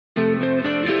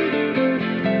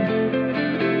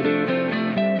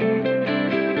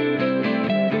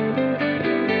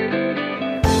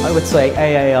I would say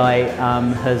AAI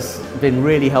has been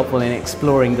really helpful in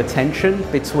exploring the tension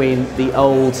between the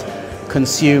old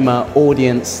consumer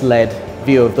audience-led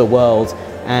view of the world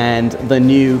and the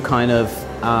new kind of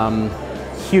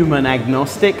human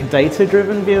agnostic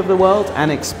data-driven view of the world,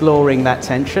 and exploring that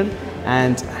tension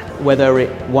and whether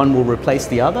one will replace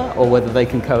the other or whether they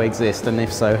can coexist, and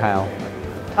if so, how.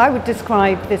 I would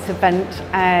describe this event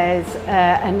as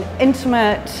an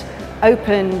intimate,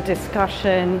 open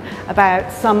discussion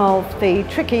about some of the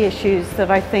tricky issues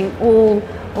that I think all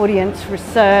audience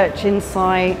research,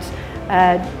 insight,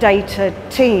 data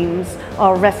teams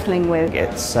are wrestling with.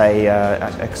 It's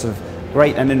a sort of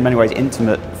great and in many ways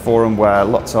intimate forum where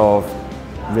lots of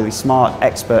really smart,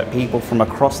 expert people from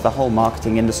across the whole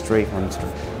marketing industry, from sort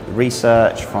of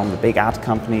research, from the big ad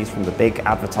companies, from the big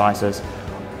advertisers,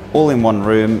 all in one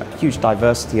room, huge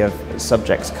diversity of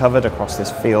subjects covered across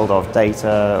this field of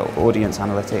data, audience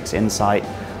analytics, insight.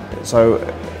 So,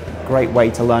 great way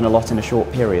to learn a lot in a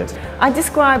short period. I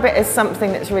describe it as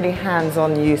something that's really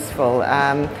hands-on useful.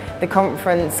 The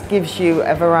conference gives you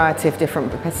a variety of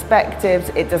different perspectives.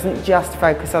 It doesn't just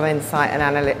focus on insight and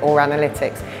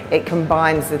analytics. It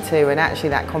combines the two, and actually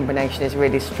that combination is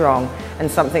really strong and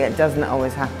something that doesn't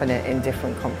always happen in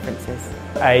different conferences.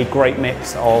 A great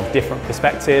mix of different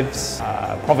perspectives,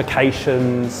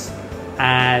 provocations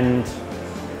and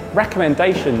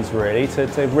recommendations really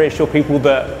to reassure people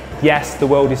that yes, the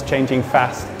world is changing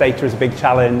fast, data is a big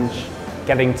challenge,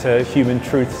 getting to human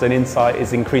truths and insight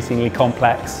is increasingly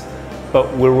complex,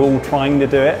 but we're all trying to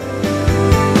do it.